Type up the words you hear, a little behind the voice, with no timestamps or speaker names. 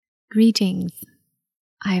Greetings.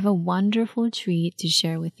 I have a wonderful treat to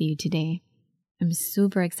share with you today. I'm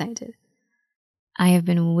super excited. I have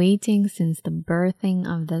been waiting since the birthing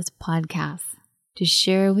of this podcast to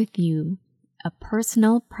share with you a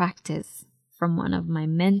personal practice from one of my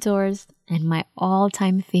mentors and my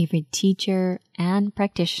all-time favorite teacher and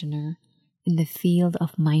practitioner in the field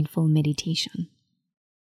of mindful meditation.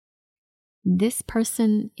 This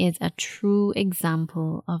person is a true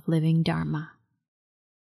example of living Dharma,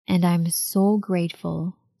 and I'm so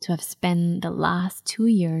grateful to have spent the last 2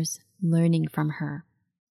 years learning from her.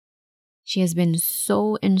 She has been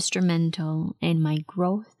so instrumental in my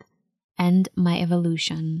growth and my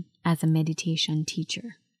evolution as a meditation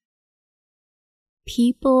teacher.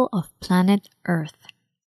 People of planet Earth,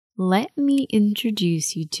 let me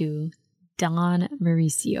introduce you to Dawn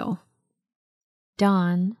Mauricio.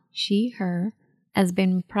 Dawn, she, her, has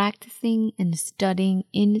been practicing and studying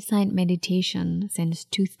insight meditation since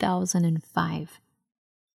 2005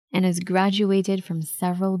 and has graduated from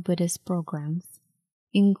several Buddhist programs,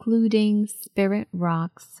 including Spirit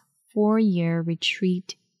Rock's 4-year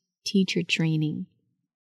retreat teacher training.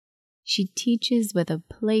 She teaches with a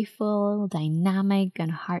playful, dynamic,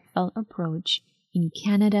 and heartfelt approach in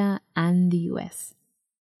Canada and the US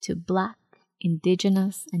to Black,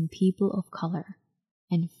 Indigenous, and people of color,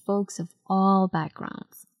 and folks of all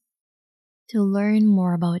backgrounds. To learn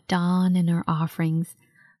more about Dawn and her offerings,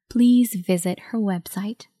 please visit her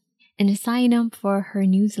website and sign up for her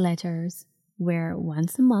newsletters, where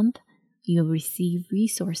once a month you'll receive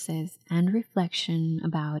resources and reflection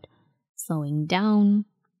about slowing down,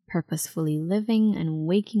 purposefully living, and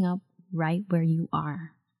waking up right where you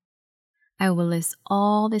are. I will list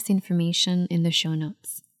all this information in the show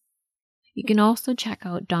notes. You can also check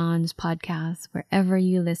out Dawn's podcast wherever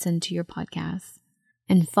you listen to your podcasts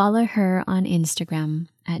and follow her on Instagram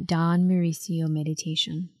at Dawn Mauricio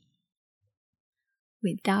Meditation.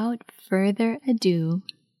 Without further ado,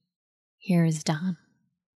 here is Dawn.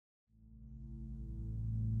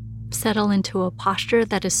 Settle into a posture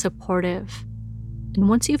that is supportive, and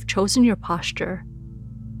once you've chosen your posture,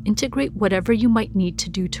 integrate whatever you might need to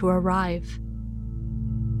do to arrive.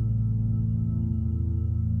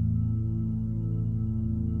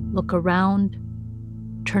 Look around,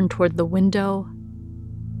 turn toward the window,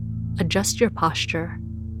 adjust your posture,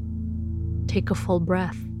 take a full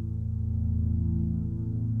breath.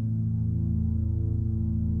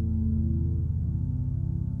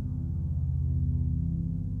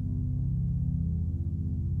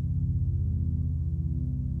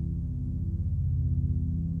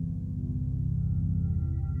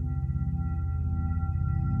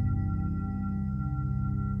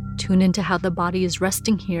 Tune into how the body is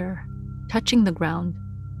resting here, touching the ground,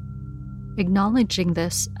 acknowledging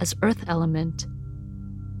this as earth element.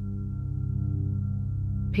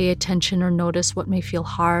 Pay attention or notice what may feel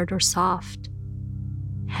hard or soft,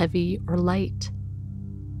 heavy or light.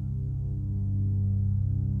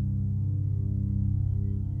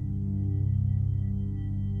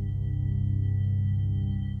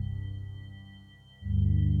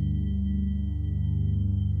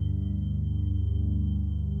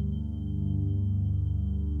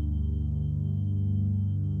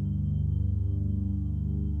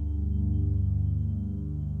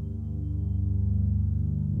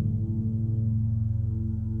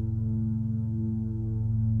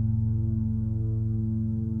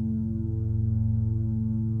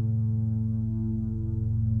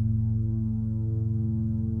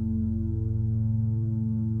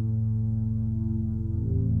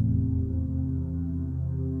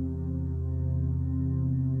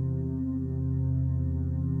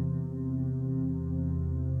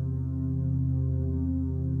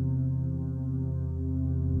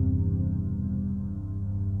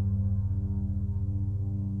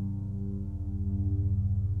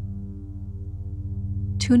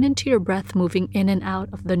 Tune into your breath moving in and out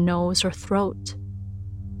of the nose or throat,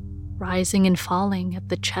 rising and falling at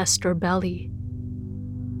the chest or belly.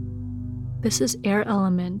 This is air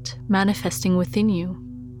element manifesting within you.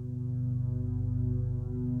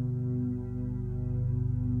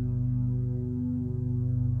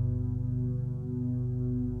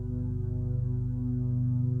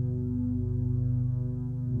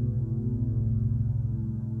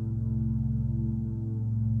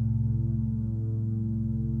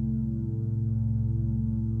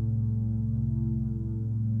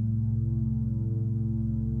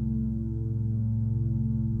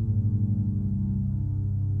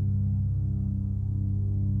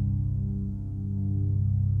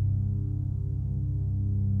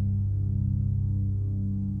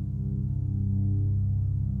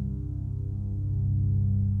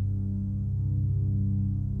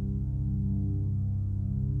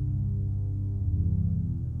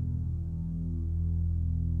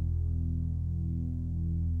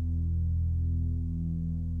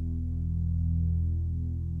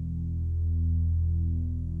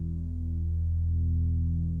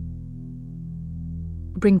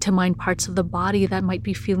 Bring to mind parts of the body that might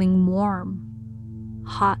be feeling warm,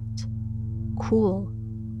 hot, cool,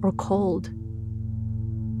 or cold.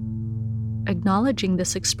 Acknowledging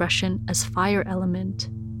this expression as fire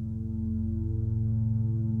element.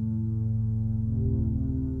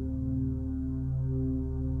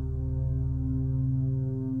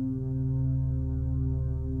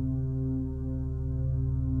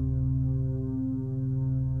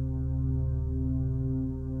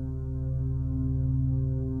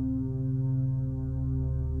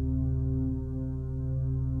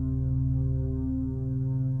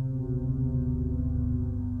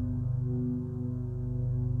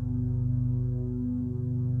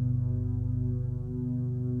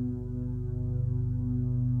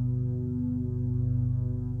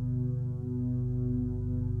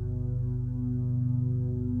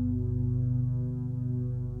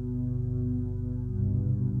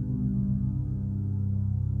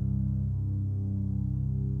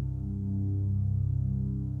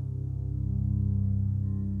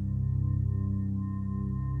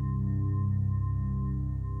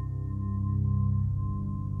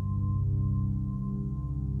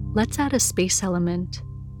 Let's add a space element.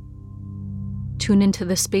 Tune into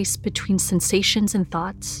the space between sensations and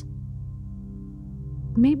thoughts.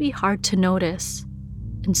 It may be hard to notice,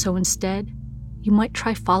 and so instead, you might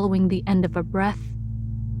try following the end of a breath,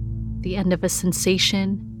 the end of a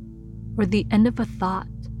sensation, or the end of a thought,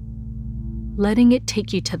 letting it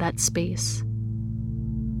take you to that space.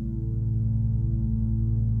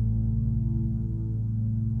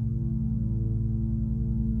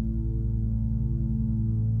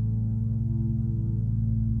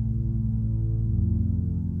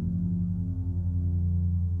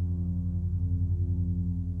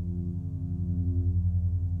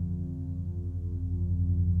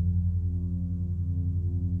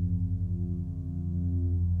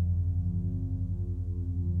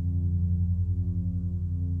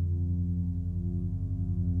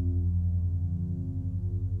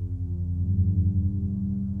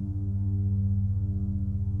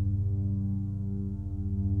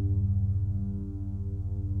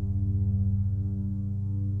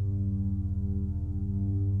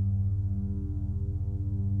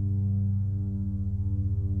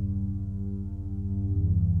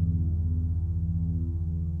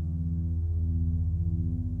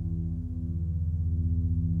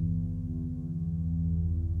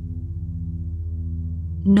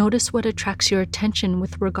 Notice what attracts your attention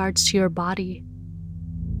with regards to your body.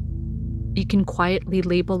 You can quietly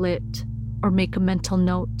label it or make a mental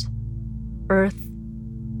note. Earth,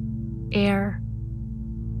 air,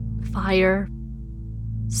 fire,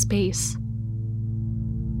 space.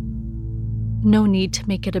 No need to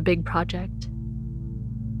make it a big project.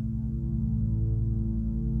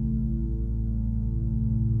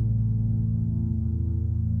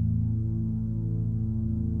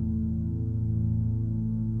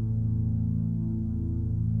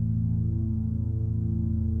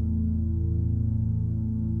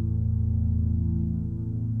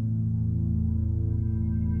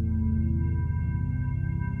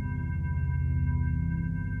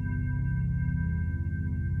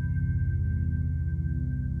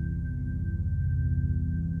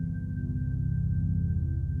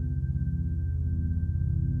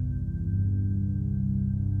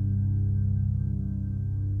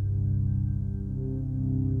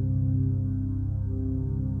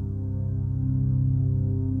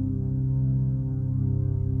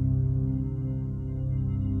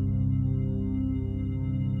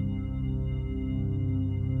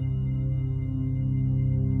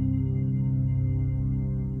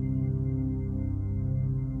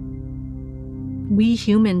 We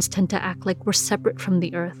humans tend to act like we're separate from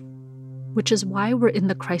the earth, which is why we're in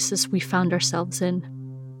the crisis we found ourselves in.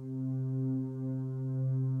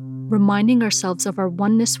 Reminding ourselves of our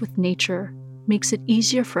oneness with nature makes it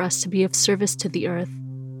easier for us to be of service to the earth,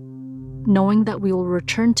 knowing that we will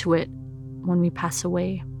return to it when we pass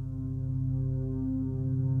away.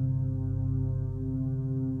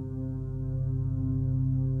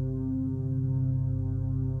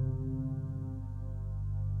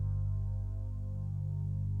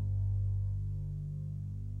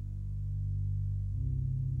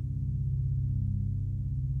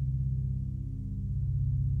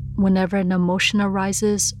 Whenever an emotion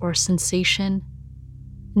arises or a sensation,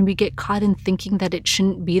 and we get caught in thinking that it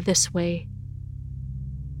shouldn't be this way,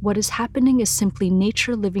 what is happening is simply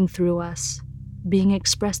nature living through us, being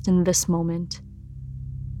expressed in this moment.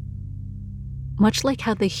 Much like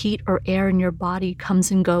how the heat or air in your body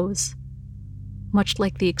comes and goes, much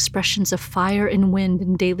like the expressions of fire and wind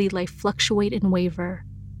in daily life fluctuate and waver,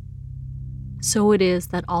 so it is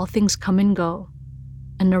that all things come and go,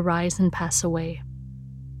 and arise and pass away.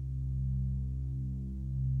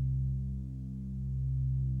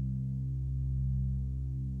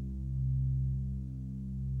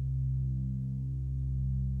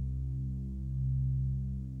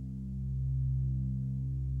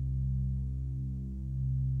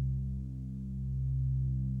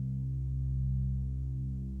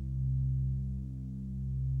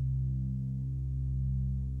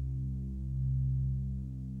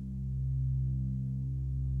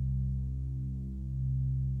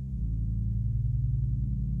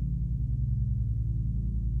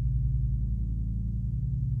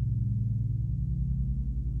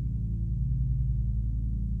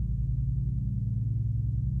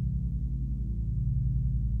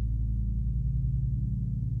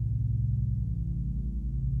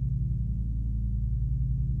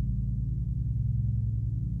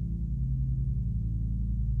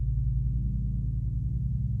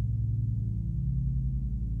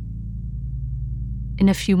 In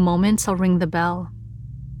a few moments, I'll ring the bell.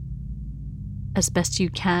 As best you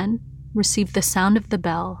can, receive the sound of the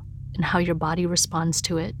bell and how your body responds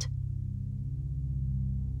to it.